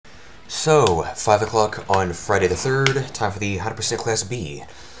So, 5 o'clock on Friday the 3rd, time for the 100% Class B.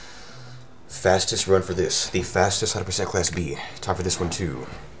 Fastest run for this, the fastest 100% Class B. Time for this one too.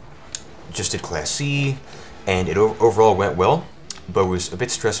 Just did Class C, and it overall went well, but was a bit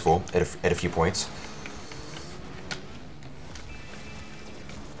stressful at a few points.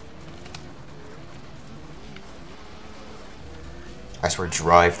 I swear,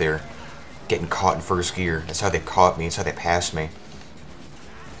 drive there, getting caught in first gear. That's how they caught me, that's how they passed me.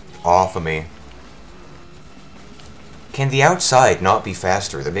 Off of me. Can the outside not be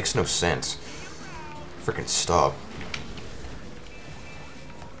faster? That makes no sense. Freaking stop.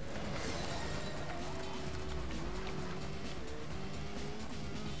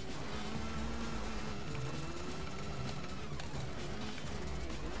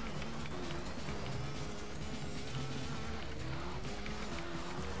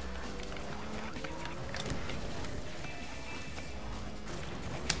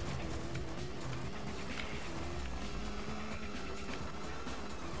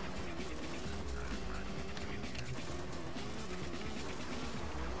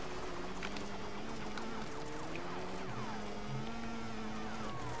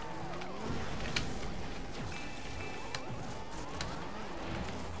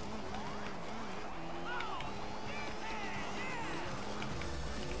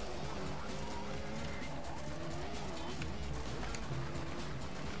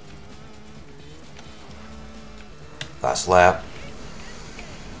 Last lap.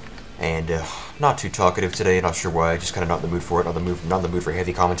 And not too talkative today, not sure why, just kind of not in the mood for it, not in the mood for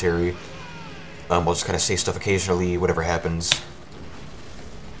heavy commentary. I'll just kind of say stuff occasionally, whatever happens.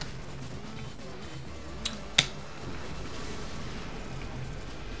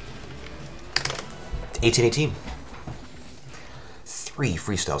 (18-18). 3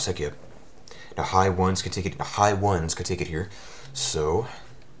 freestyles, heck yeah. Now high ones can take it here, so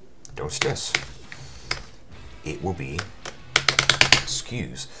don't stress. It will be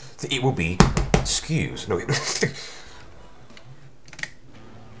skews. It will be skews. No,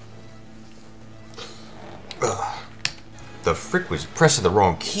 the frick was pressing the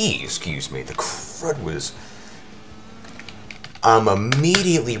wrong key, excuse me. The crud was... I'm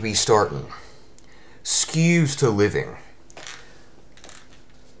immediately restarting. Skews to living.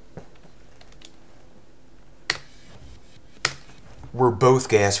 We're both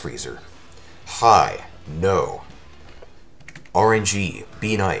gas freezer. High. No. RNG,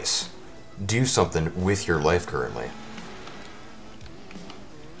 be nice. Do something with your life currently.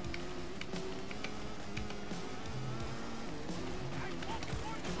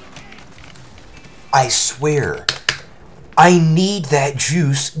 I swear, I need that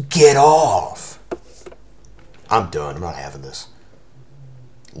juice. Get off. I'm done. I'm not having this.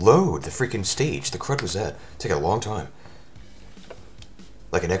 Load the freaking stage. The crud was that. Take a long time.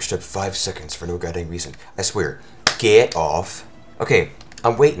 Like an extra 5 seconds for no goddamn reason. I swear. Get off. Okay,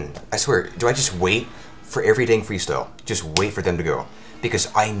 I'm waiting. I swear. Do I just wait for every dang freestyle? Just wait for them to go.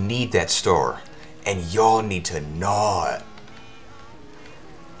 Because I need that star. And y'all need to not.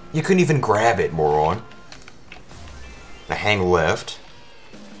 You couldn't even grab it, moron. Now hang left.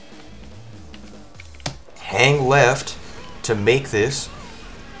 Hang left to make this.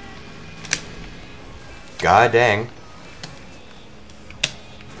 God dang.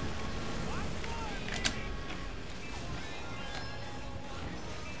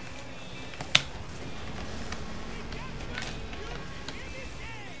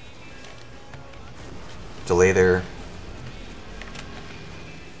 Delay there.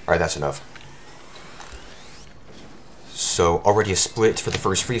 Alright, that's enough. So, already a split for the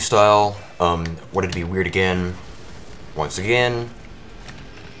first freestyle. Wanted to be weird again. Once again.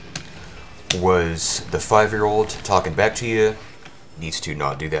 Was the 5-year-old talking back to you? Needs to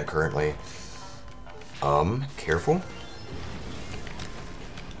not do that currently. Careful.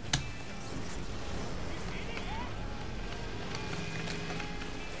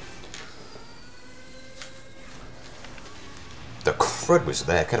 The crud was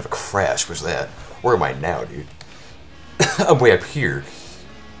that? What kind of a crash was that? Where am I now, dude? I'm way up here.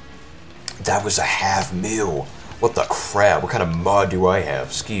 That was a half mil. What the crap? What kind of mod do I have?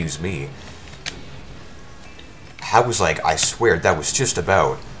 Excuse me. I was like, I swear, that was just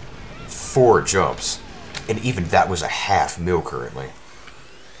about 4 jumps. And even that was a half mil currently.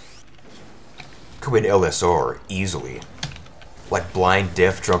 Could win LSR easily. Like blind,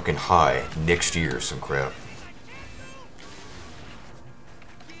 deaf, drunken, high next year, some crap.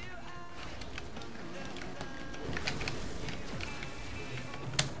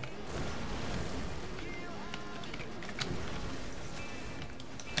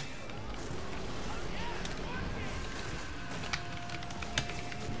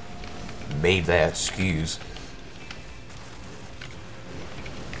 made that, excuse.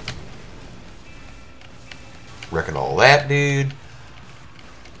 Wrecking all that, dude.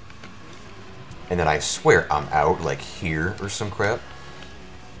 And then I swear I'm out, like here or some crap.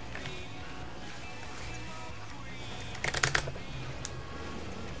 I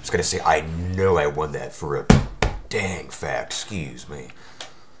was gonna say, I know I won that for a dang fact, excuse me.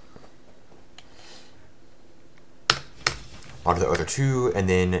 On to the other two, and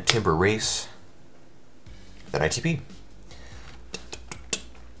then Timber Race. Then ITP.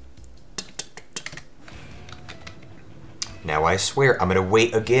 Now I swear, I'm gonna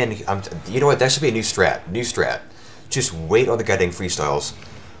wait again. You know what? That should be a new strat. New strat. Just wait on the goddamn freestyles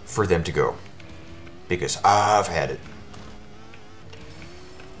for them to go. Because I've had it.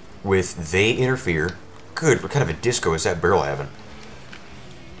 With they interfere. Good, what kind of a disco is that barrel having?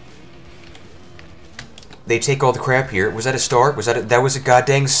 They take all the crap here. Was that a star? That was a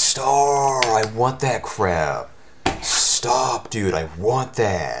goddamn star. I want that crap. Stop, dude. I want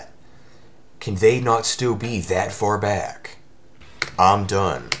that. Can they not still be that far back? I'm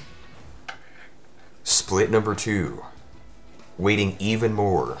done. Split number 2. Waiting even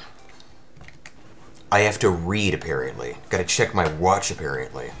more. I have to read, apparently. Gotta check my watch,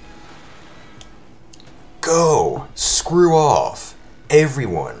 apparently. Go! Screw off.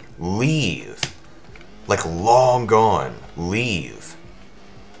 Everyone, leave. Like long gone. Leave.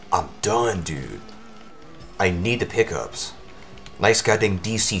 I'm done, dude. I need the pickups. Nice goddamn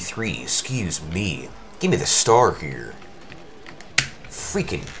DC3, excuse me. Give me the star here.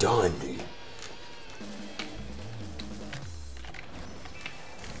 Freaking done, dude.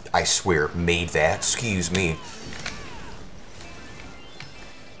 I swear, made that, excuse me.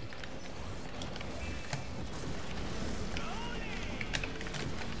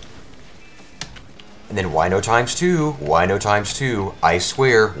 And then why no times 2? Why no times 2? I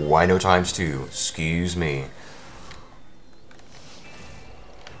swear, why no times 2? Excuse me.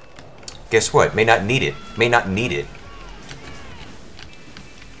 Guess what? May not need it. May not need it.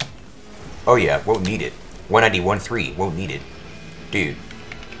 Oh yeah, won't need it. 190.13, won't need it. Dude.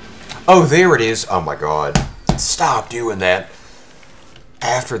 Oh, there it is. Oh my god. Stop doing that.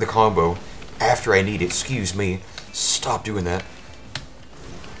 After the combo. After I need it. Excuse me. Stop doing that.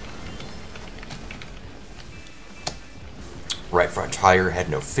 Right front tire had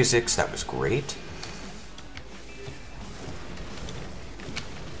no physics. That was great.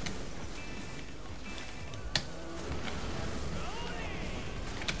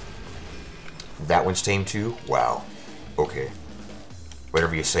 That one's tame too? Wow. Okay.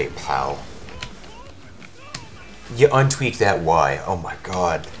 Whatever you say, pal. You untweak that Y. Oh my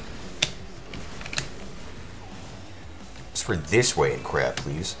god. Just for this way and crap,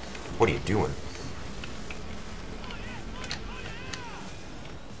 please. What are you doing?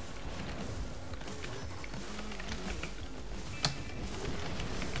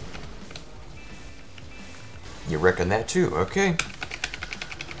 You reckon that too? Okay.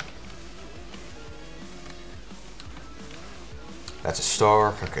 That's a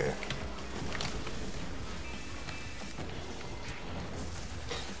star. Okay.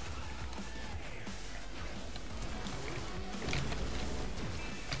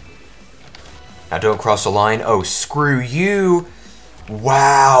 Now don't cross the line. Oh, screw you.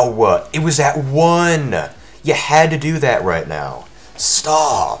 Wow. It was at 1. You had to do that right now.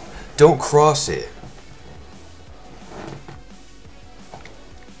 Stop. Don't cross it.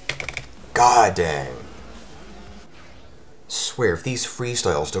 God dang. Swear, if these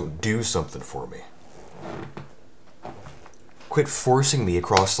freestyles don't do something for me. Quit forcing me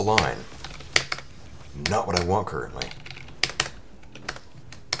across the line. Not what I want currently.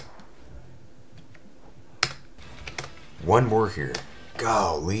 One more here.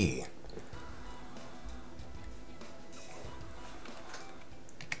 Golly.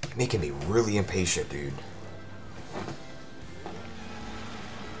 Making me really impatient, dude.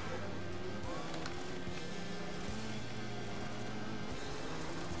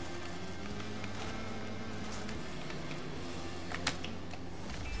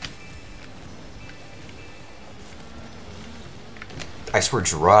 I swear,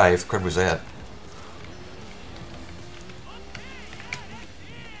 drive. What was that?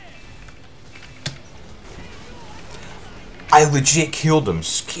 I legit killed him.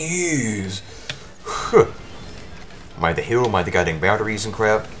 Excuse. Huh. Am I the hill? Am I the goddamn boundaries and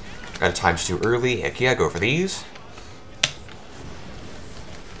crap? Got a times 2 early. Heck yeah, go for these.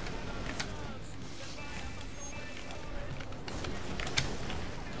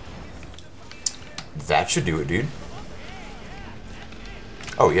 That should do it, dude.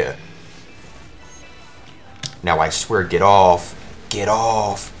 Oh, yeah. Now I swear, get off. Get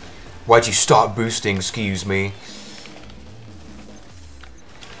off. Why'd you stop boosting? Excuse me.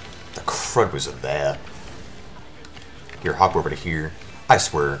 The crud was of that. Here, hop over to here. I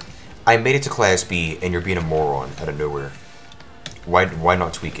swear, I made it to Class B, and you're being a moron out of nowhere. Why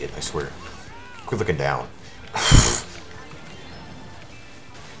not tweak it? I swear. Quit looking down.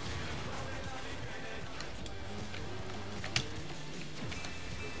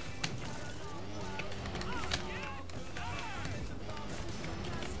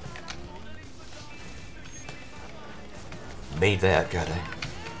 Made that, got I?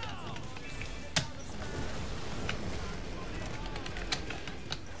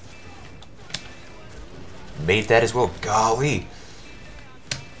 Made that as well. Golly.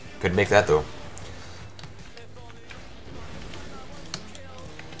 Couldn't make that though.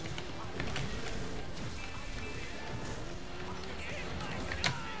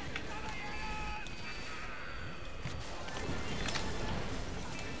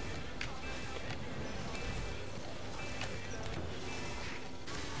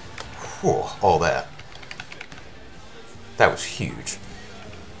 Whew, all that. That was huge.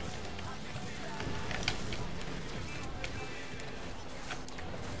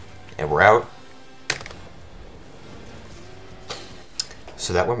 And we're out.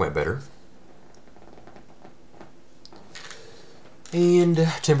 So that one went better. And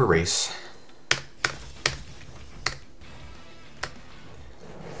timber race.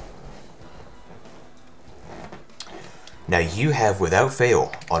 Now you have, without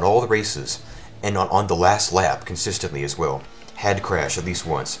fail, on all the races, and on the last lap consistently as well, had to crash at least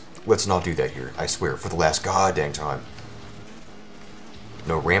once. Let's not do that here, I swear, for the last goddamn time.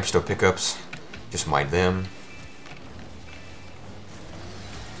 No ramps, no pickups, just mind them.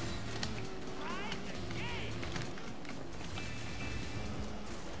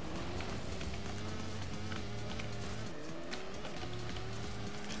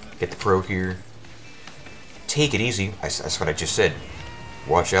 Get the pro here. Take it easy. That's what I just said.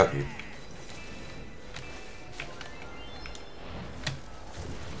 Watch out, dude.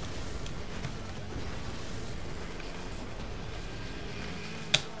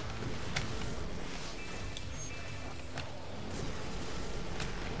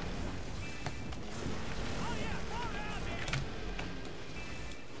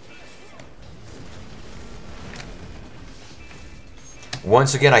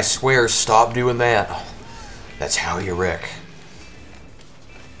 Once again, I swear, stop doing that. That's how you wreck.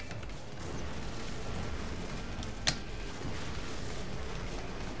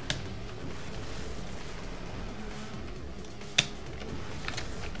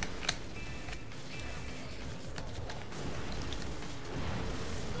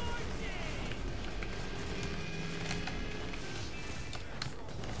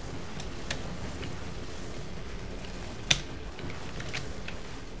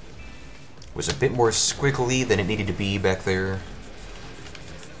 Was a bit more squiggly than it needed to be back there.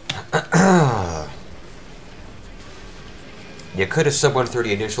 You could have sub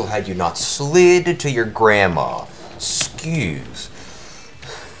 130 initial had you not slid to your grandma. Excuse.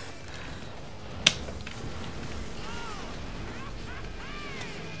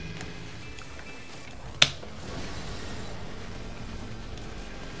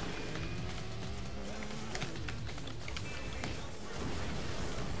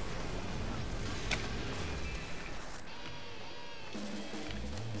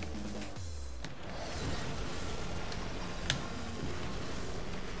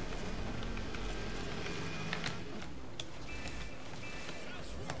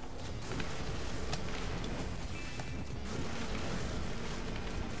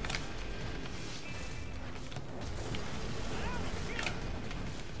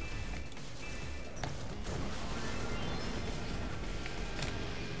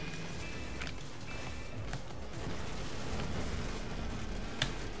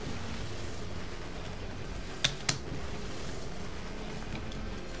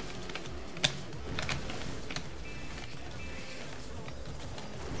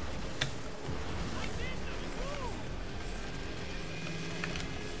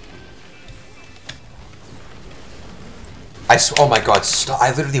 Oh my god, stop.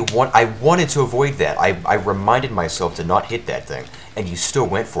 I wanted to avoid that. I reminded myself to not hit that thing, and you still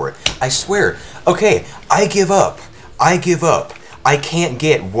went for it. I swear. Okay, I give up. I give up. I can't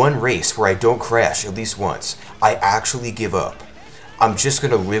get one race where I don't crash at least once. I actually give up. I'm just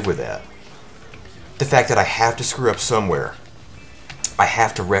going to live with that. The fact that I have to screw up somewhere. I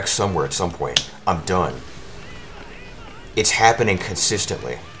have to wreck somewhere at some point. I'm done. It's happening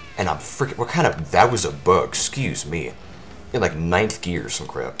consistently. And I'm freaking... What kind of... That was a bug. Excuse me. In like 9th gear or some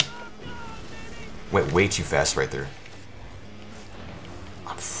crap. Went way too fast right there.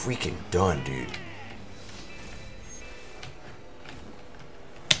 I'm Freaking done, dude.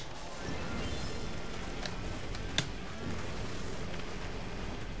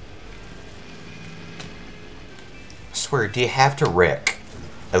 I swear, do you have to wreck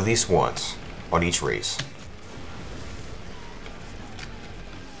at least once on each race?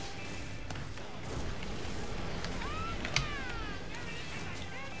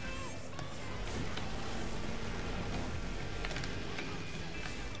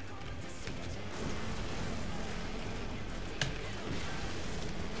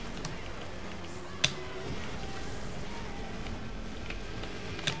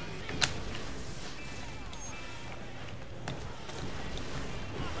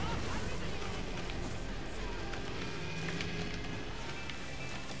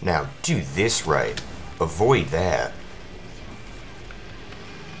 Now, do this right. Avoid that.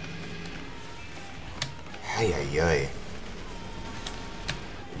 Ay, ay, ay.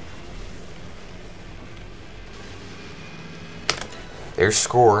 There's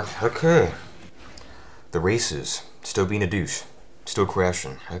Schorr. Okay. The races. Still being a douche. Still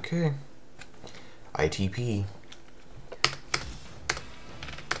crashing. Okay. ITP.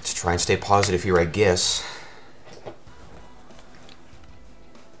 Let's try and stay positive here, I guess.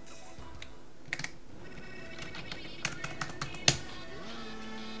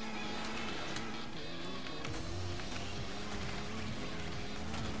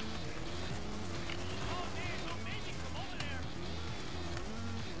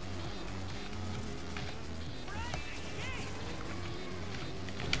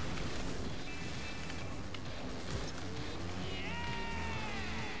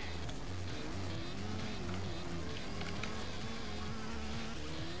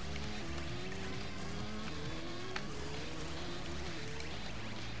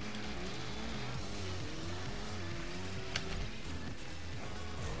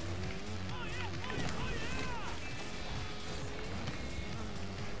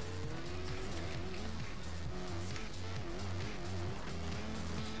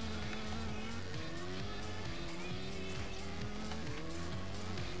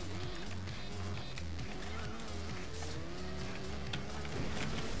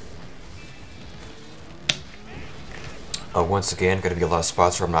 Once again, gonna be a lot of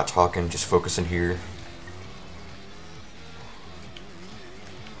spots where I'm not talking, just focusing here.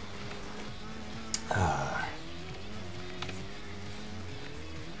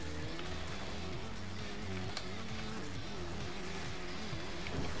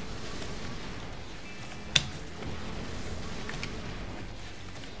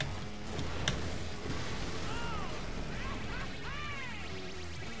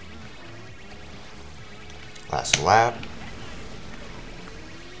 Last lap.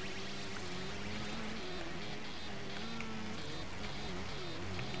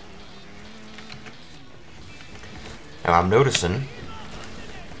 Now I'm noticing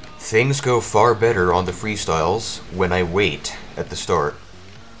things go far better on the freestyles when I wait at the start.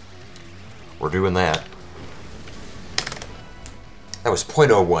 We're doing that. That was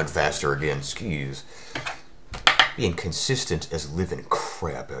 0.01 faster again, excuse. Being consistent as living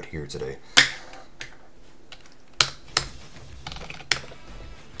crap out here today.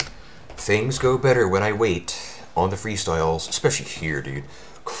 Things go better when I wait on the freestyles, especially here, dude.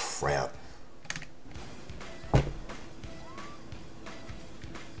 Crap.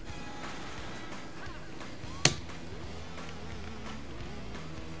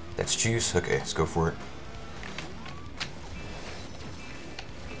 That's juice? Okay, let's go for it.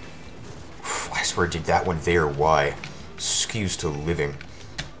 I swear I did that one there. Why? Excuse to living.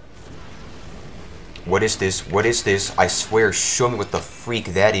 What is this? What is this? I swear, show me what the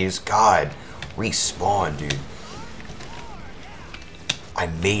freak that is. God. Respawn, dude. I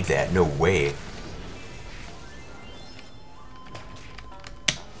made that. No way.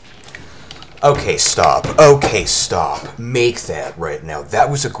 Okay, stop. Okay, stop. Make that right now. That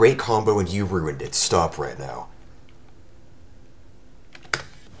was a great combo and you ruined it. Stop right now.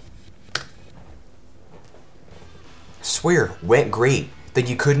 Swear, went great. Then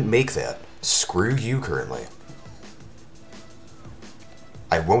you couldn't make that. Screw you currently.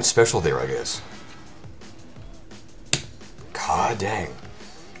 I won't special there, I guess. God dang.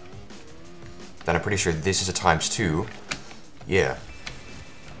 Then I'm pretty sure this is a ×2. Yeah.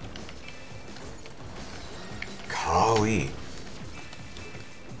 Golly.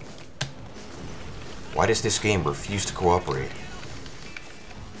 Why does this game refuse to cooperate?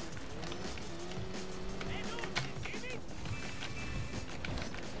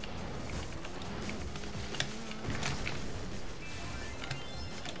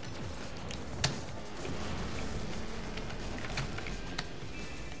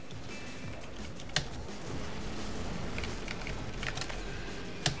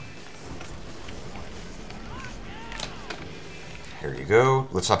 you go.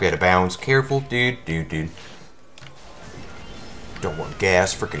 Let's not be out of bounds. Careful, dude. Don't want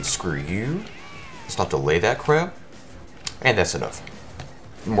gas. Freaking screw you. Let's not delay that crap. And that's enough.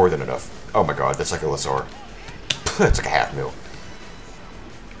 More than enough. Oh my god, that's like a LSR. That's like a half mil.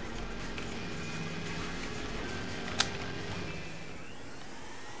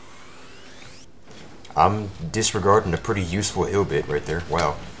 I'm disregarding a pretty useful hill bit right there.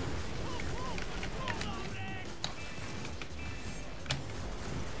 Wow.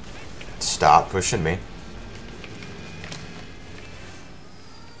 Stop pushing me.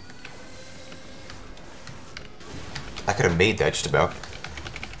 I could have made that just about.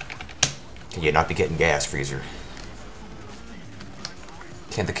 Can you not be getting gas, Freezer?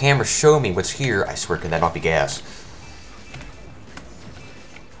 Can the camera show me what's here? I swear, can that not be gas?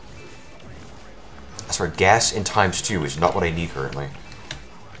 I swear, gas in ×2 is not what I need currently.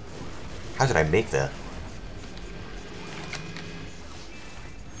 How did I make that?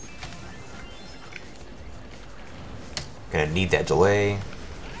 Gonna need that delay.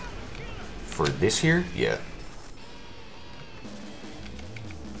 For this here? Yeah.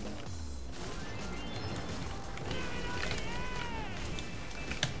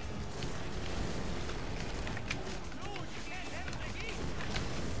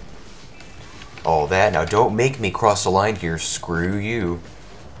 All that. Now don't make me cross the line here. Screw you.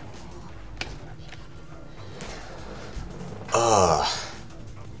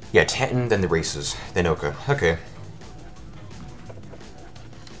 Yeah, Tanton, then the races. Then Elka. Okay.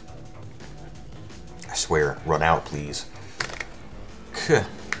 I swear, run out, please.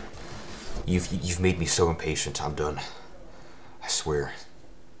 You've made me so impatient. I'm done. I swear.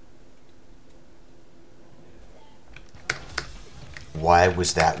 Why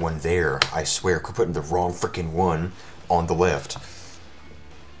was that one there? I swear, quit putting the wrong freaking one on the left.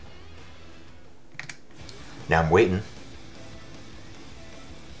 Now I'm waiting.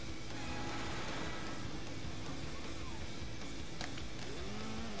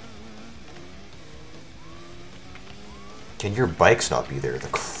 Can your bikes not be there? The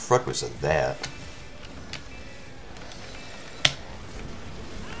crud was of that. I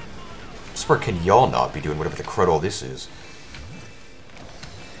swear, can y'all not be doing whatever the crud all this is?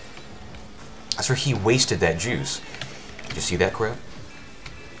 I swear he wasted that juice. Did you see that crap?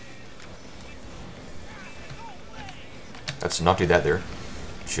 Let's not do that there.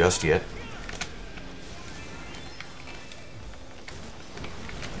 Just yet.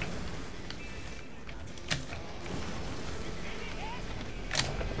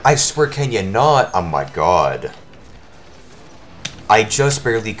 I swear, can you not? Oh my god. I just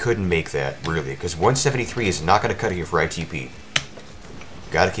barely couldn't make that, really, because 173 is not going to cut it here for ITP.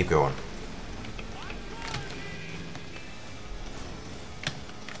 Gotta keep going.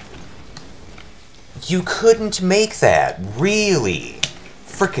 You couldn't make that, really?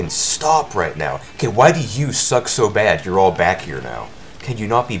 Frickin' stop right now. Okay, why do you suck so bad you're all back here now? Can you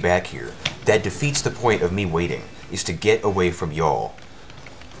not be back here? That defeats the point of me waiting, is to get away from y'all.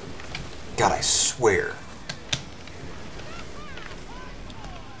 God, I swear.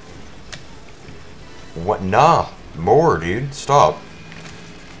 What? Nah. More, dude. Stop.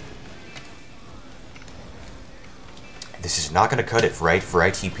 This is not going to cut it for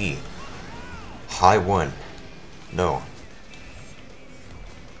ITP. High one. No.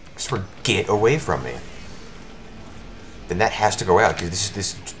 I swear, get away from me. Then that has to go out, because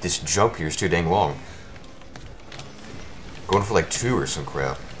this jump here is too dang long. Going for like 2 or some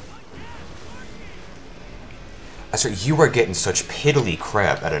crap. I swear, you are getting such piddly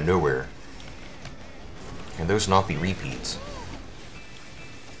crap out of nowhere. Can those not be repeats?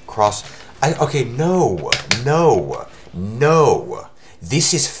 Okay, no.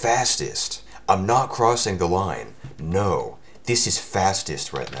 This is fastest. I'm not crossing the line. No. This is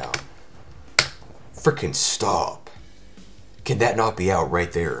fastest right now. Frickin' stop. Can that not be out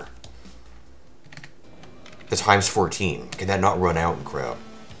right there? The ×14. Can that not run out and crap?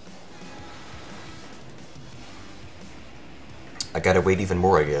 I gotta wait even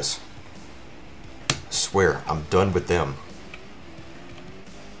more, I guess. Swear, I'm done with them.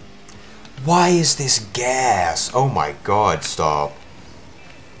 Why is this gas? Oh my god, stop.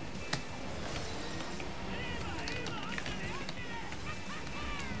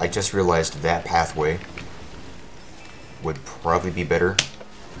 I just realized that pathway would probably be better.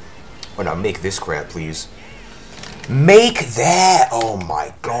 Oh, now make this crap, please. Make that! Oh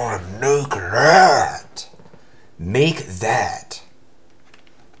my god, make that! Make that.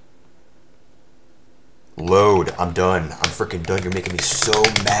 Load. I'm done. I'm freaking done. You're making me so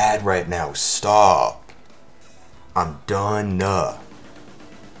mad right now. Stop. I'm done.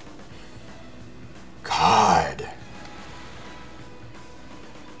 God.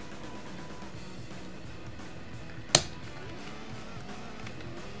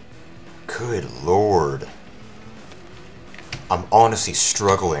 Good lord. I'm honestly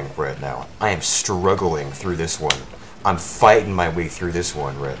struggling right now. I am struggling through this one. I'm fighting my way through this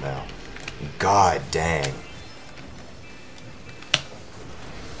one right now. God dang.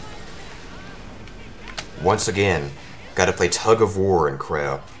 Once again, gotta play tug of war and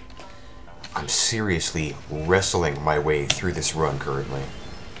crap. I'm seriously wrestling my way through this run currently.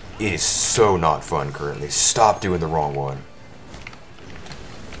 It is so not fun currently. Stop doing the wrong one.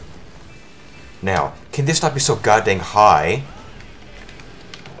 Now, can this not be so goddamn high?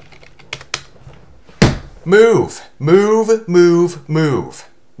 Move! Move, move, move.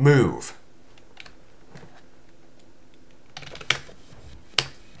 Move.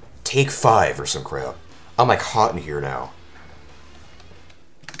 Take 5 or some crap. I'm like hot in here now.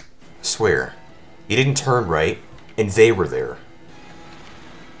 Swear. You didn't turn right, and they were there.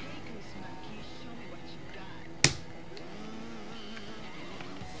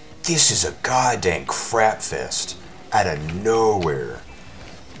 This is a goddamn crap fest. Out of nowhere.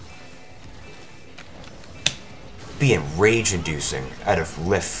 Being rage-inducing out of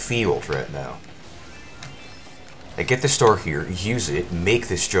left field right now. I get the star here, use it, make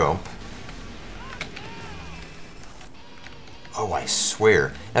this jump. Oh, I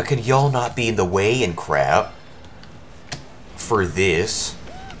swear. Now, can y'all not be in the way and crap for this?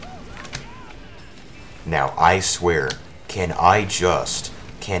 Now, I swear, can I just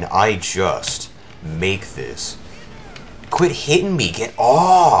make this? Quit hitting me, get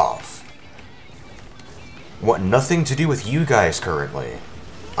off! Want nothing to do with you guys currently.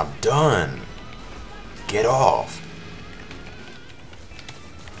 I'm done. Get off.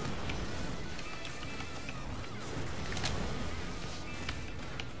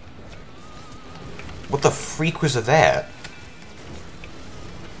 What the freak was that?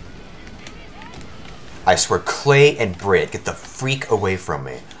 I swear, Clay and Britt, get the freak away from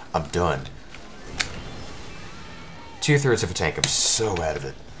me. I'm done. 2/3 of a tank. I'm so out of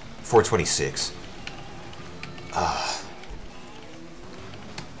it. 426.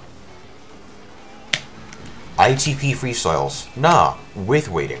 ITP freestyles. Nah, with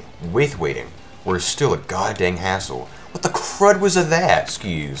waiting. With waiting. We're still a goddamn hassle. What the crud was that?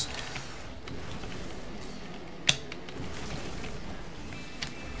 Excuse.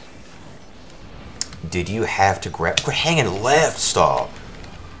 Did you have to grab? Quit hanging left, stop.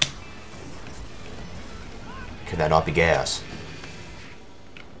 Could that not be gas?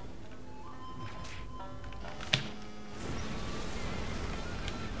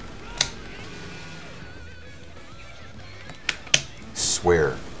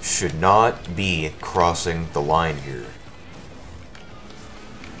 Swear, should not be crossing the line here.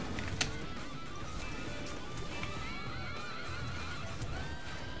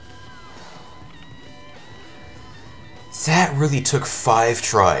 That really took 5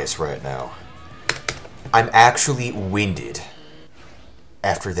 tries right now. I'm actually winded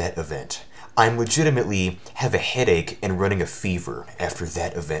after that event. I'm legitimately have a headache and running a fever after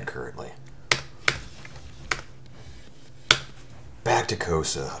that event currently. Back to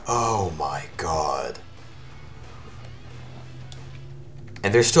Kosa. Oh my god.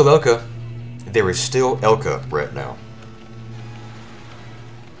 And there's still Elka. There is still Elka right now.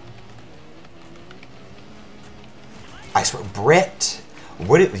 I swear, Brett,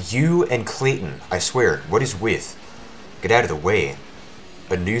 what you and Clayton, I swear, what is with? Get out of the way.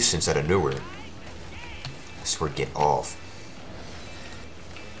 A nuisance out of nowhere. I swear, get off.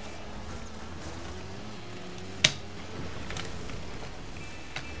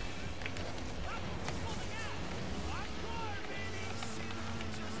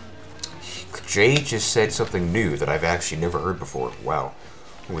 Jay just said something new that I've actually never heard before. Wow.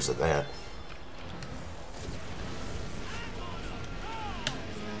 What was that?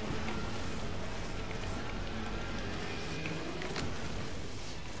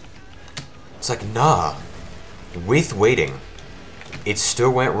 It's like, nah. With waiting, it still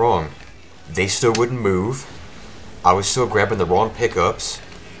went wrong. They still wouldn't move. I was still grabbing the wrong pickups.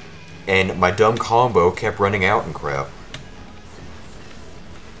 And my dumb combo kept running out and crap.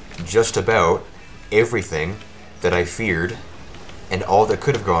 Just about everything that I feared and all that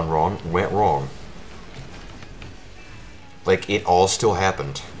could have gone wrong went wrong. Like, it all still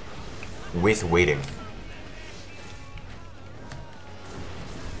happened. With waiting.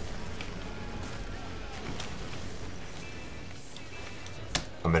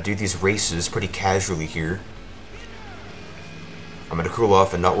 I'm gonna do these races pretty casually here. I'm gonna cool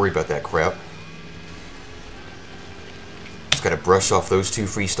off and not worry about that crap. Just gotta brush off those 2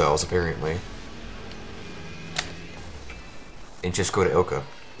 freestyles, apparently. And just go to Elka.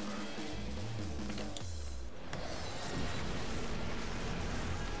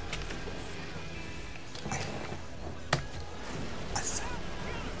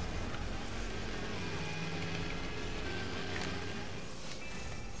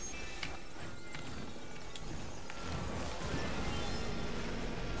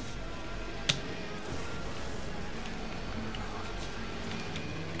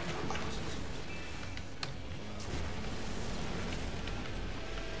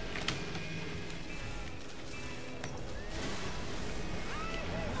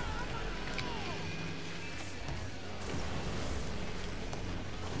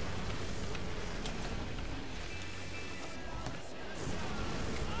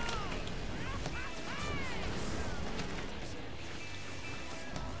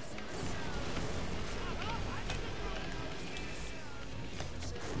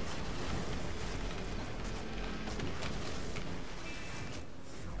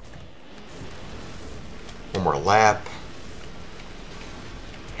 more lap.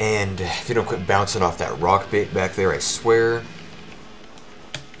 And if you don't quit bouncing off that rock bait back there, I swear.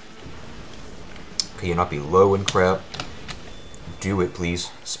 Can you not be low and crap? Do it, please.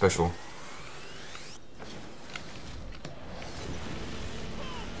 Special.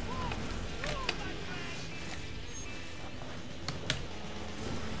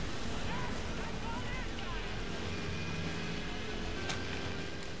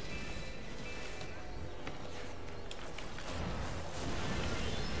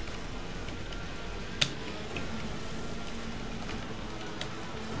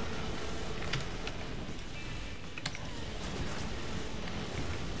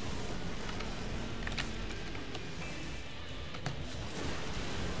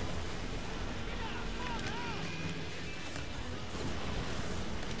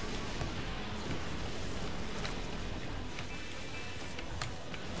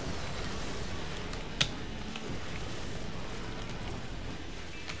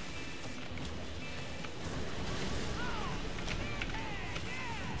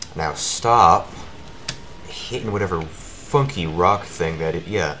 Now stop hitting whatever funky rock thing that it...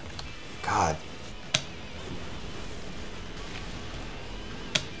 Yeah. God.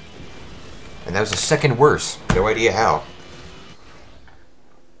 And that was the second worst. No idea how.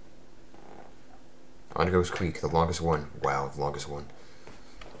 On goes Creek, the longest one. Wow, the longest one.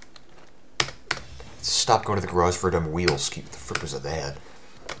 Stop going to the garage for dumb wheels. Keep the frick was of that.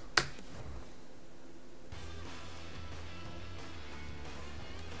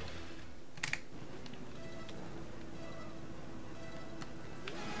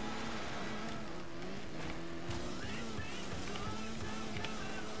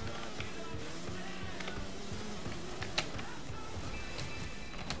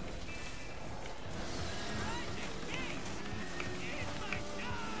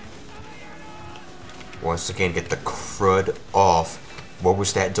 Once again, get the crud off. What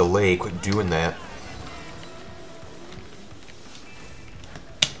was that delay? Quit doing that.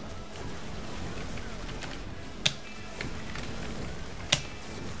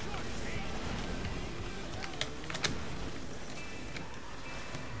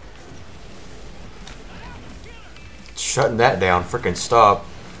 Shutting that down. Frickin' stop.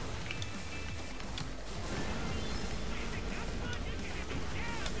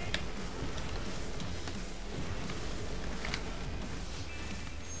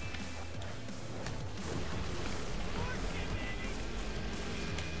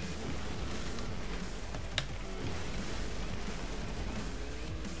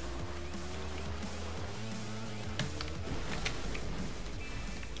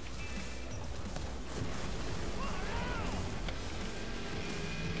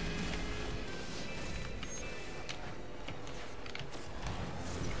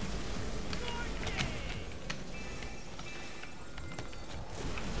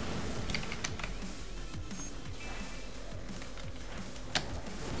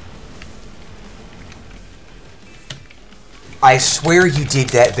 I swear you did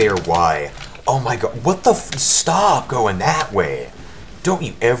that there, why? Oh my god, what the f- Stop going that way! Don't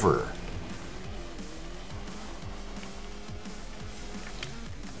you ever.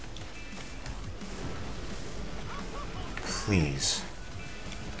 Please.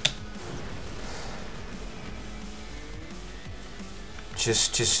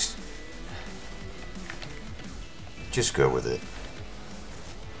 Just go with it.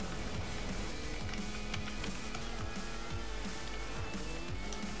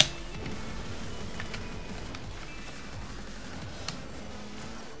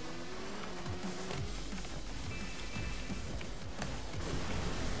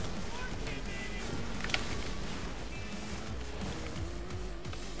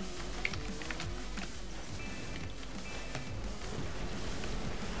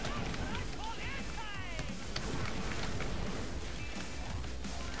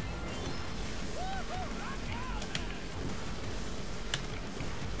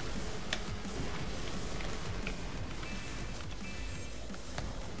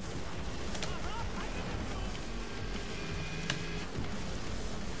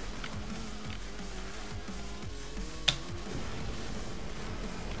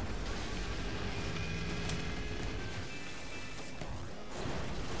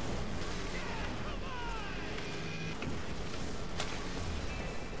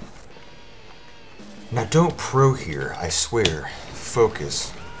 Now don't pro here, I swear.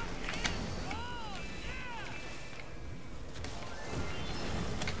 Focus.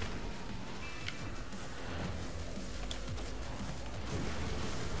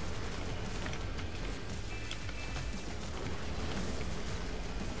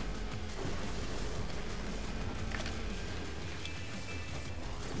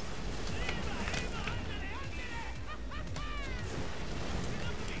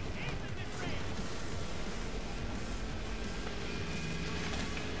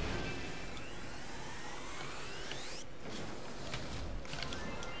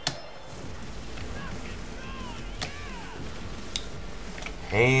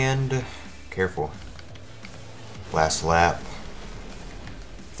 And careful. Last lap.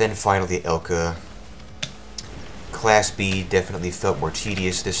 Then finally Elka. Class B definitely felt more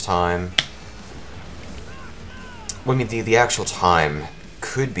tedious this time. Well, I mean, the actual time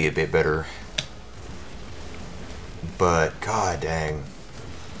could be a bit better. But, god dang.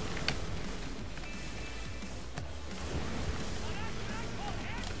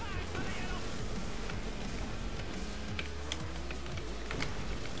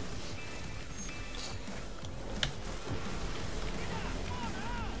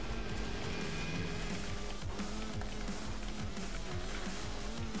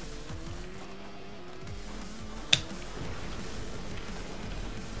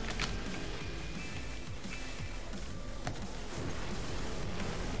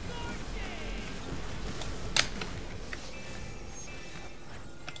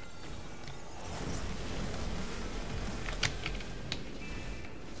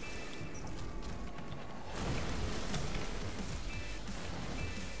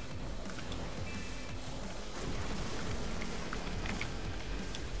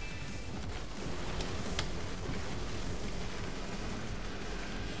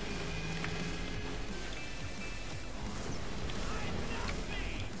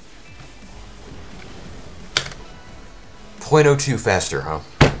 .02 faster, huh?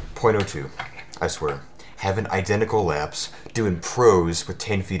 .02. I swear. Having identical laps, doing pros with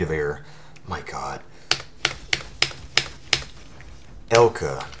 10 feet of air. My god.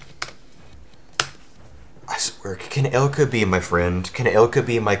 Elka. I swear, can Elka be my friend? Can Elka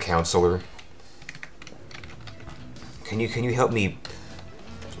be my counselor? Can you help me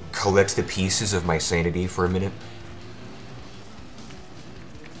collect the pieces of my sanity for a minute?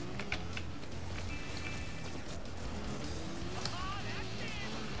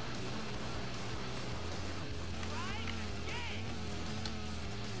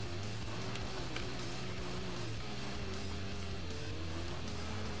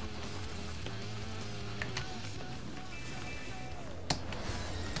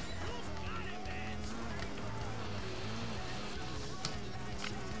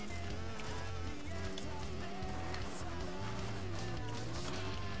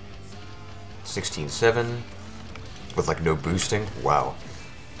 .16.7 with like no boosting. Wow.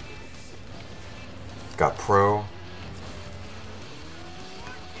 Got pro.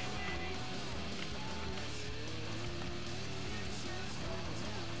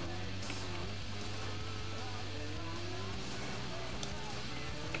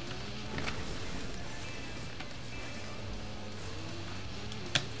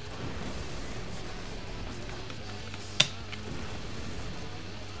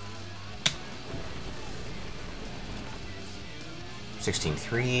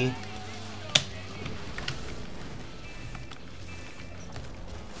 .16.3.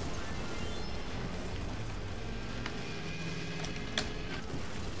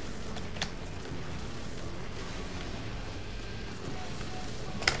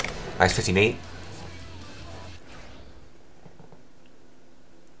 Nice. 15.8.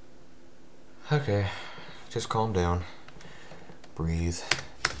 Okay, just calm down. Breathe.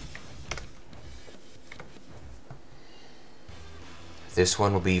 This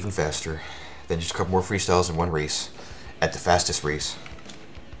one will be even faster. Then just a couple more freestyles in one race. At the fastest race.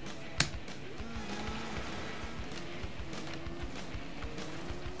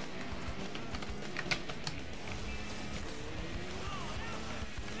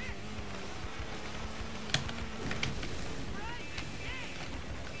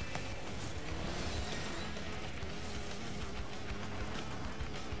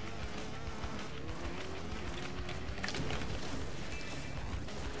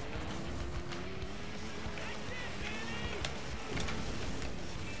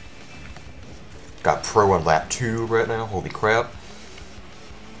 Got pro on lap 2 right now, holy crap.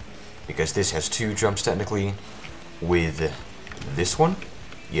 Because this has 2 jumps technically. With this one,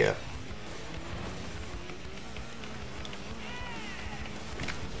 yeah.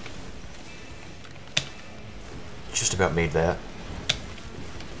 Just about made that.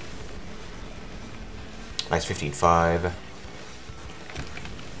 Nice. 15.5.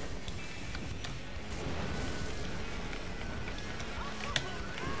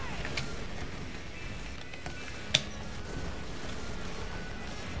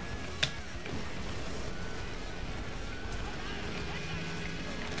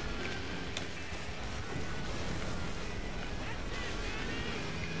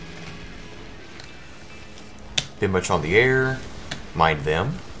 Bit much on the air. Mind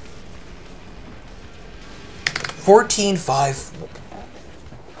them. 14.5.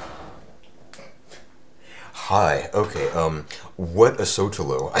 Hi. Okay. What a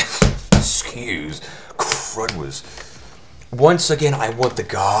Sotolo. Excuse. Crud was. Once again, I want the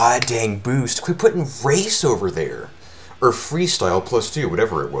goddamn boost. Quit putting race over there. Or freestyle +2,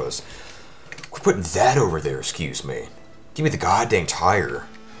 whatever it was. Quit putting that over there, excuse me. Give me the goddamn tire.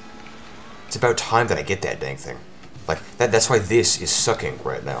 It's about time that I get that dang thing. Like, that's why this is sucking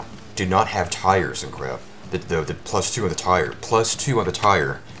right now. Do not have tires and crap. The +2 on the tire. +2 on the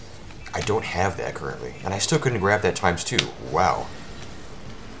tire. I don't have that currently. And I still couldn't grab that ×2. Wow.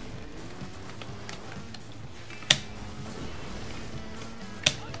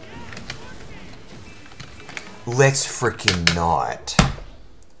 Let's frickin' not.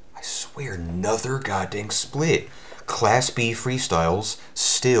 I swear, another goddamn split. Class B freestyles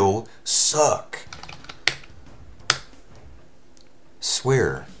still suck.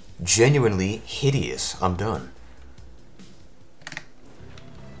 Swear. Genuinely hideous. I'm done.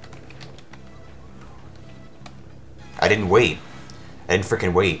 I didn't wait. I didn't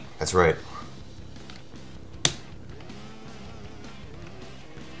frickin' wait. That's right.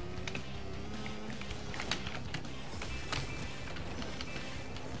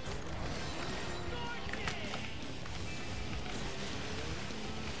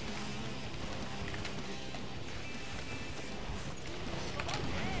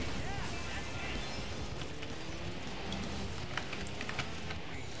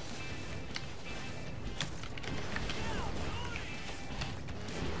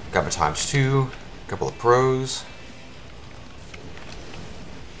 Got my ×2, couple of pros.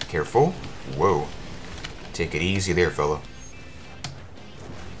 Careful. Whoa. Take it easy there, fella.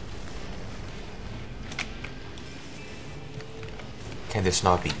 Can this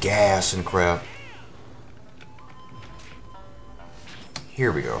not be gas and crap?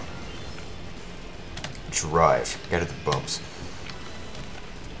 Here we go. Drive. Got at the bumps.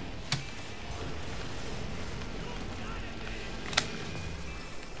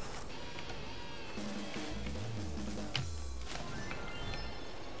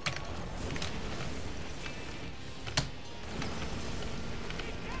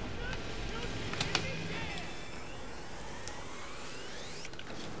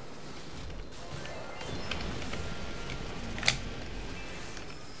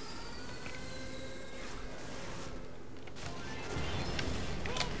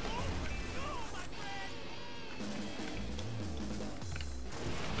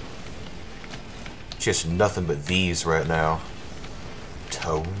 Just nothing but these right now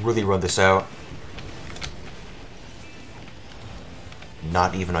to really run this out.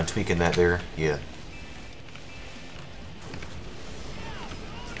 Not even on tweaking that there. Yeah.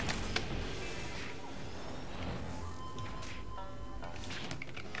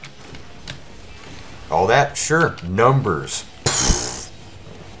 All that? Sure. Numbers.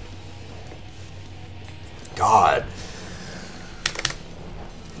 God.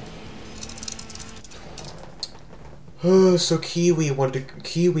 So Kiwi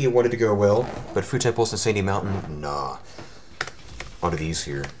wanted to go well, but Food Temples and Sandy Mountain, nah. Onto these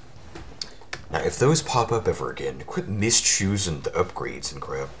here. Now, if those pop up ever again, quit mischoosing the upgrades and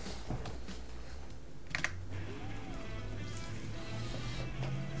crap.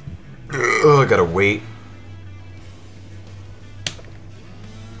 Ugh, gotta wait.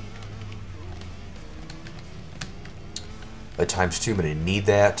 A ×2, I'm gonna need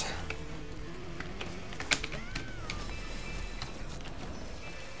that.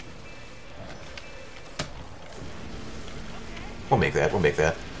 We'll make that, we'll make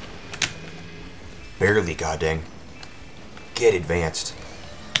that. Barely, goddamn. Get advanced.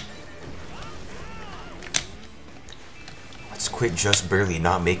 Let's quit just barely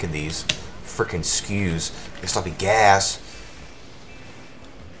not making these frickin' skews. It's not be gas.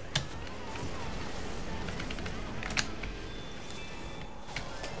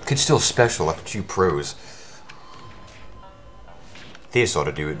 Could still special after 2 pros. This ought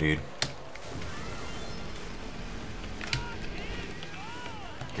to do it, dude.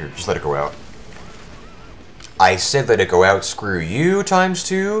 Here, just let it go out. I said let it go out. Screw you,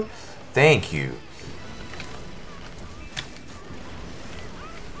 ×2. Thank you.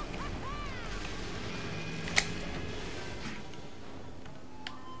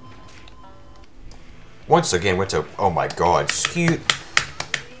 Once again, went to... Oh my god.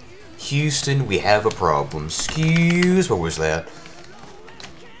 Houston, we have a problem. Excuse... What was that?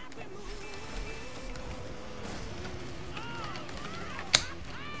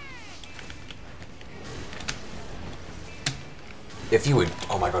 If you would,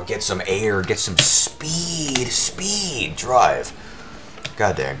 oh my god, get some air, get some speed, drive.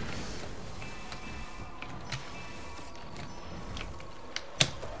 God dang.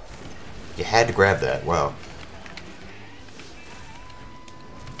 You had to grab that, wow.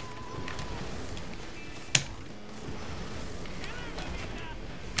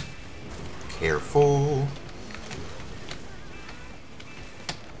 Careful.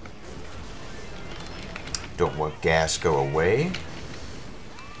 Don't want gas go away.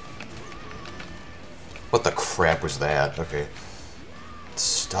 What the crap was that? Okay.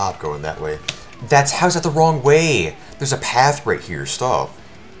 Stop going that way. How's that the wrong way? There's a path right here. Stop.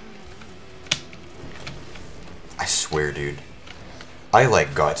 I swear, dude. I,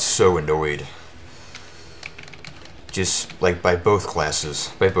 like, got so annoyed. Just, like, by both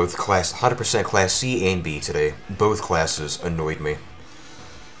classes. By both 100% Class C and B today. Both classes annoyed me.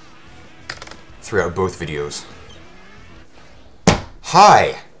 Throughout both videos.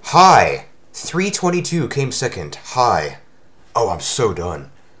 Hi! Hi! 322 came second. Hi. Oh, I'm so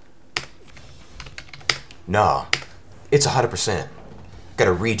done. Nah. It's 100%.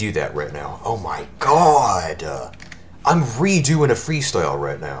 Gotta redo that right now. Oh my god! I'm redoing a freestyle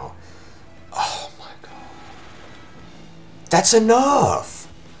right now. Oh my god. That's enough!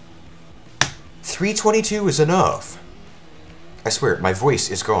 322 is enough. I swear, my voice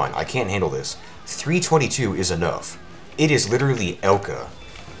is gone. I can't handle this. 322 is enough. It is literally Elka.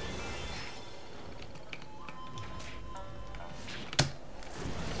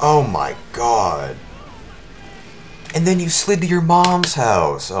 Oh my god. And then you slid to your mom's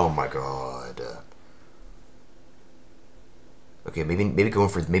house. Oh my god. Okay,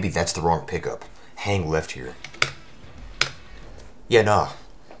 maybe that's the wrong pickup. Hang left here. Yeah, nah.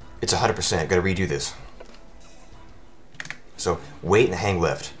 It's 100%. Gotta redo this. So, wait and hang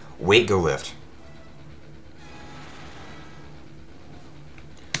left. Wait, go left.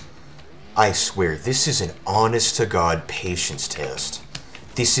 I swear, this is an honest-to-God patience test.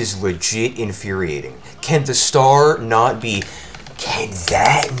 This is legit infuriating. Can the star not be... Can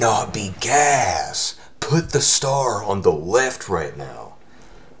that not be gas? Put the star on the left right now.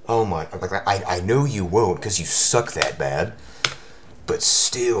 Oh my... I know you won't, because you suck that bad. But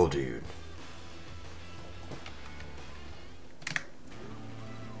still, dude.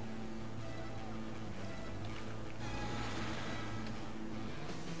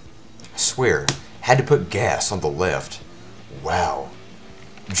 I swear, had to put gas on the left. Wow.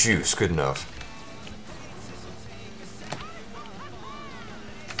 Juice, good enough.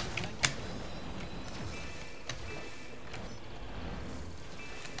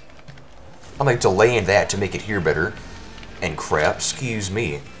 I'm like delaying that to make it hear better. And crap, excuse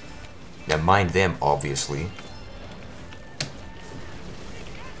me. Now mind them, obviously.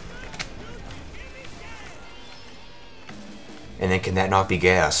 And then can that not be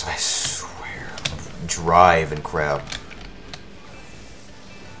gas? I swear. Drive and crap.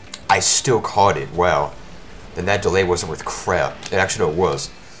 I still caught it. Wow. Then that delay wasn't worth crap. Actually, no, it was.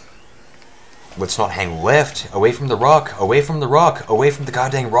 Let's not hang left. Away from the rock. Away from the rock. Away from the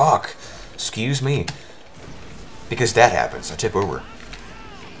goddamn rock. Excuse me. Because that happens. I tip over.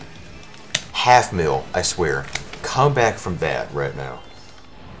 Half mil, I swear. Come back from that right now.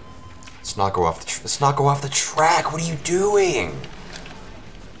 Let's not go off the let's not go off the track. What are you doing?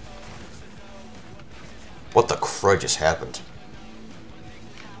 What the crud just happened?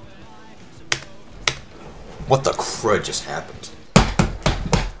 What the crud just happened?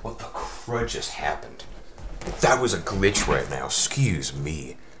 What the crud just happened? That was a glitch right now. Excuse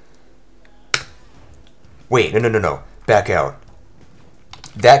me. Wait, no. Back out.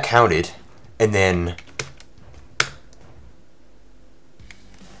 That counted, and then...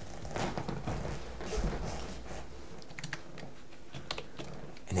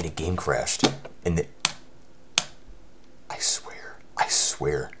 And then a game crashed. And the... I swear.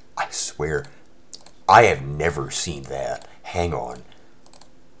 I have never seen that. Hang on.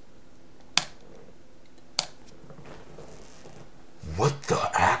 What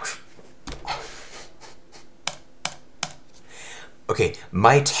the actual... Okay,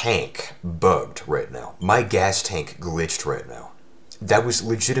 my tank bugged right now. My gas tank glitched right now. That was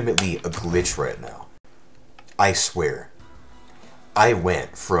legitimately a glitch right now. I swear. I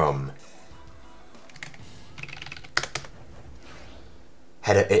went from...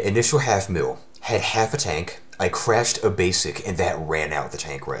 Had an initial half mil, had half a tank, I crashed a basic, and that ran out the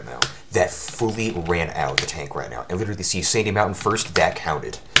tank right now. That fully ran out the tank right now. And literally see Sandy Mountain first, that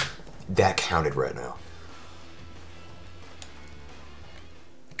counted. That counted right now.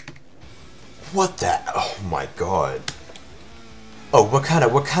 What the... Oh my god. Oh, what kind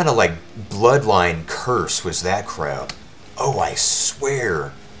of like bloodline curse was that crap? Oh, I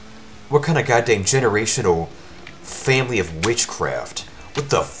swear. What kind of goddamn generational family of witchcraft? What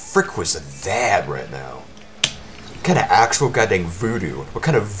the frick was that right now? What kind of actual goddamn voodoo? What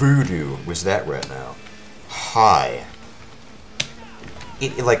kind of voodoo was that right now? Hi.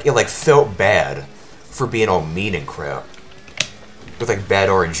 It like felt bad for being all mean and crap. With like bad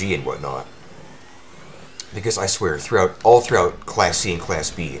RNG and whatnot. Because I swear, all throughout Class C and Class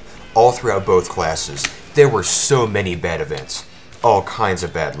B, all throughout both classes, there were so many bad events. All kinds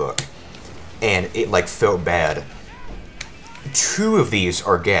of bad luck. And it, like, felt bad. 2 of these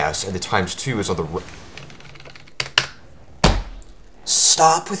are gas, and the times 2 is on the...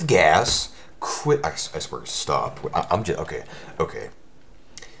 Stop with gas. Quit. I swear, stop. I'm just... Okay. Okay.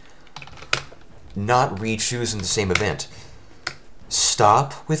 Not re-choosing the same event.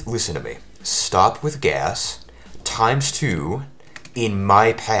 Stop with... Listen to me. Stop with gas. Times 2 in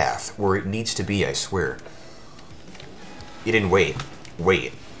my path, where it needs to be, I swear. You didn't wait.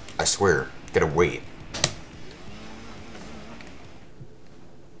 Wait. I swear. Gotta wait.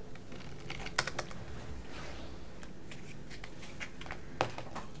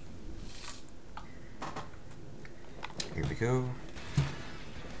 Here we go.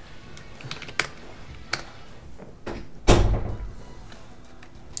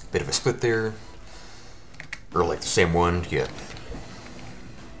 Bit of a split there. Or like the same one, yeah.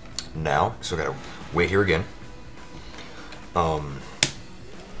 Now, so gotta wait here again.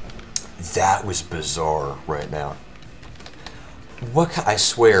 That was bizarre right now. I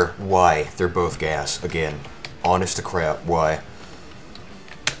swear, why? They're both gas. Again, honest to crap, why?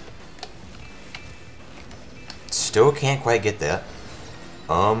 Still can't quite get that.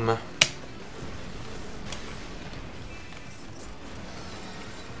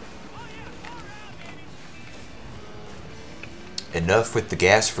 Enough with the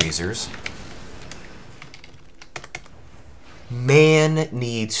gas freezers. Man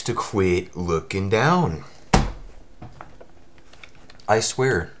needs to quit looking down. I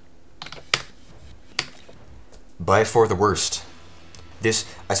swear. By far the worst.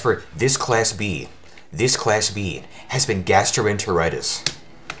 I swear, this Class B has been gastroenteritis.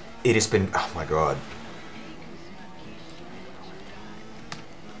 It has been, oh my god.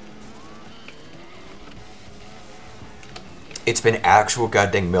 It's been actual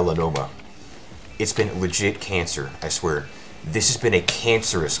goddamn melanoma. It's been legit cancer, I swear. This has been a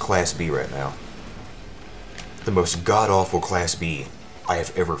cancerous Class B right now. The most god-awful Class B I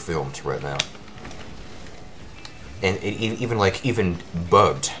have ever filmed right now. And it even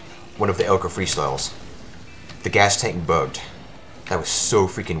bugged one of the Elka freestyles. The gas tank bugged. That was so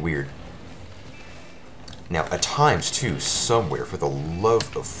freaking weird. Now, a times 2 somewhere, for the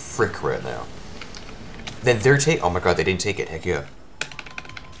love of frick right now. Then they're oh my god, they didn't take it, heck yeah.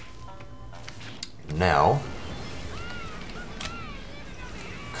 Now,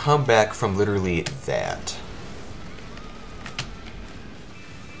 come back from literally that.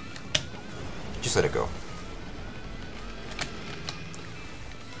 Just let it go.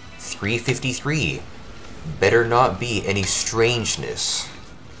 353. Better not be any strangeness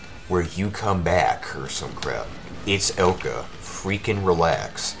where you come back or some crap. It's Elka. Freaking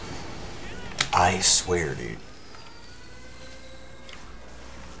relax. I swear, dude.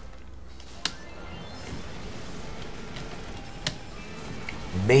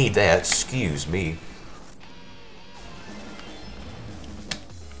 Made that, excuse me.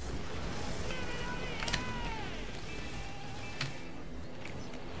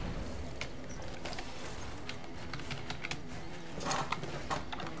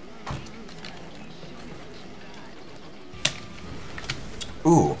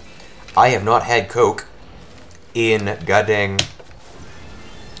 Ooh, I have not had Coke in goddamn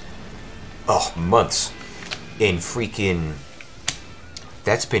months. In freaking,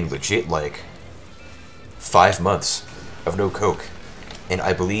 that's been legit like 5 months of no Coke, and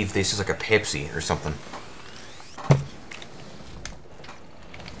I believe this is like a Pepsi or something.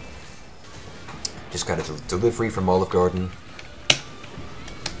 Just got a delivery from Olive Garden.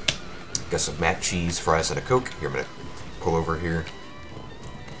 Got some mac cheese, fries, and a Coke. Here, I'm gonna pull over here.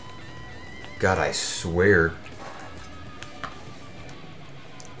 God, I swear.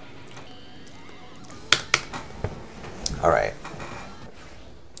 Alright.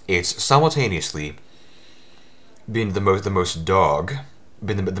 It's simultaneously been the most the most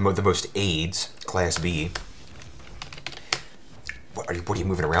AIDS, Class B. What are you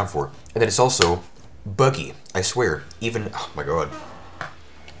moving around for? And then it's also buggy, I swear. Even, oh my god.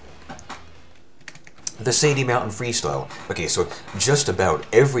 The Sandy Mountain freestyle. Okay, so just about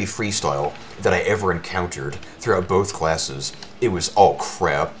every freestyle that I ever encountered throughout both classes, it was all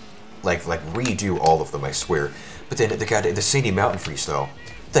crap. Like redo all of them, I swear. But then the Sandy Mountain freestyle,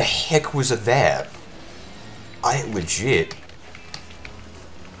 the heck was that? I legit.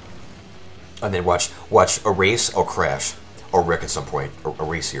 And then watch a race, I'll crash. I'll wreck at some point. A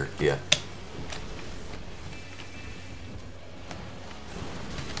race here, yeah.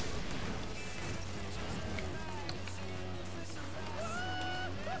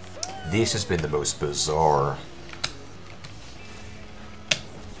 This has been the most bizarre.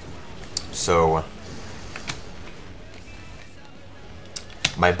 So,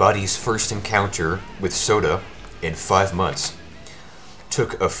 my buddy's first encounter with soda in 5 months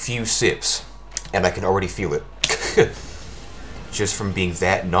took a few sips, and I can already feel it. Just from being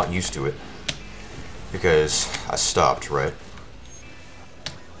that not used to it. Because I stopped, right?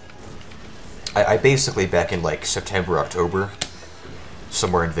 I basically, back in like September, October,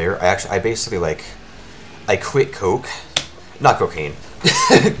 somewhere in there, I basically like, I quit Coke. Not cocaine.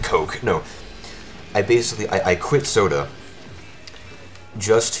 Coke, no. I quit soda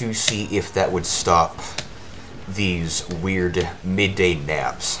just to see if that would stop these weird midday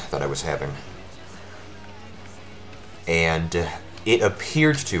naps that I was having. And it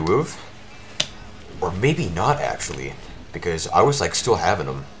appeared to have, or maybe not actually, because I was like still having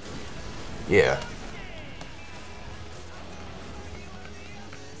them. Yeah.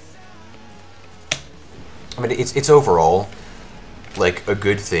 I mean, it's overall like a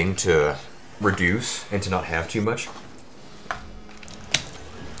good thing to reduce and to not have too much.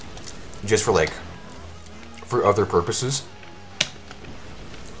 Just for like, for other purposes.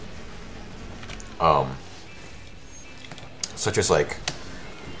 Such as like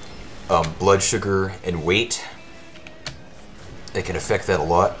blood sugar and weight. It can affect that a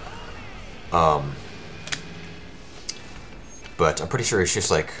lot. But I'm pretty sure it's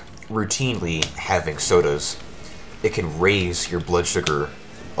just like routinely having sodas. It can raise your blood sugar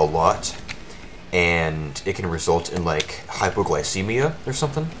a lot, and it can result in like hypoglycemia or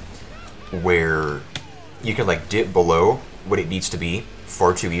something, where you can like dip below what it needs to be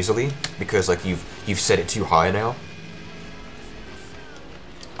far too easily because like you've set it too high now.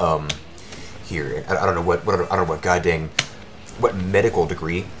 Here, I don't know what I don't know what goddamn what medical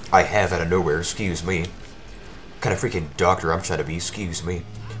degree I have out of nowhere. Excuse me. What kind of freaking doctor I'm trying to be. Excuse me.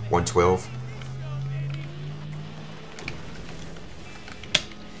 112.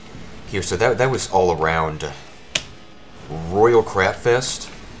 Here, so that was all around Royal Crap Fest.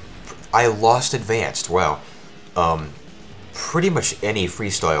 I lost advanced. Wow. Pretty much any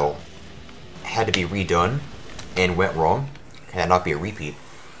freestyle had to be redone and went wrong. Had not be a repeat.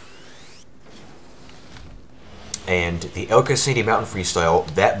 And the Elka Sandy Mountain freestyle,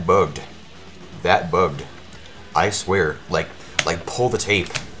 that bugged. That bugged. I swear. Like pull the tape.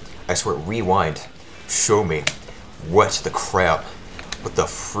 I swear, rewind. Show me. What the crap? What the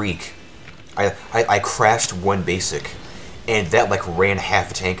freak? I crashed one basic, and that like ran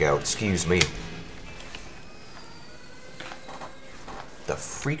half a tank out. Excuse me. The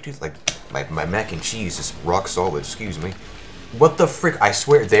freak, dude? Like my mac and cheese is rock solid. Excuse me. What the frick? I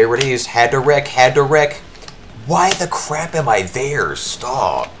swear, there it is. Had to wreck. Had to wreck. Why the crap am I there?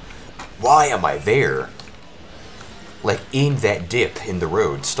 Stop. Why am I there? Like in that dip in the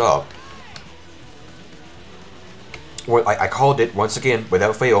road. Stop. Well, I called it, once again,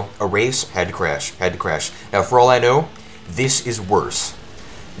 without fail, a race, had to crash, had to crash. Now, for all I know, this is worse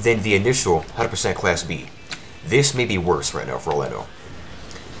than the initial 100% Class B. This may be worse right now, for all I know.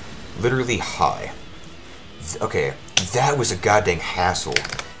 Literally high. Okay, that was a goddamn hassle.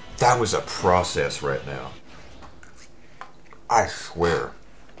 That was a process right now. I swear.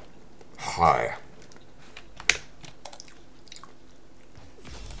 High.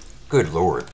 Good lord.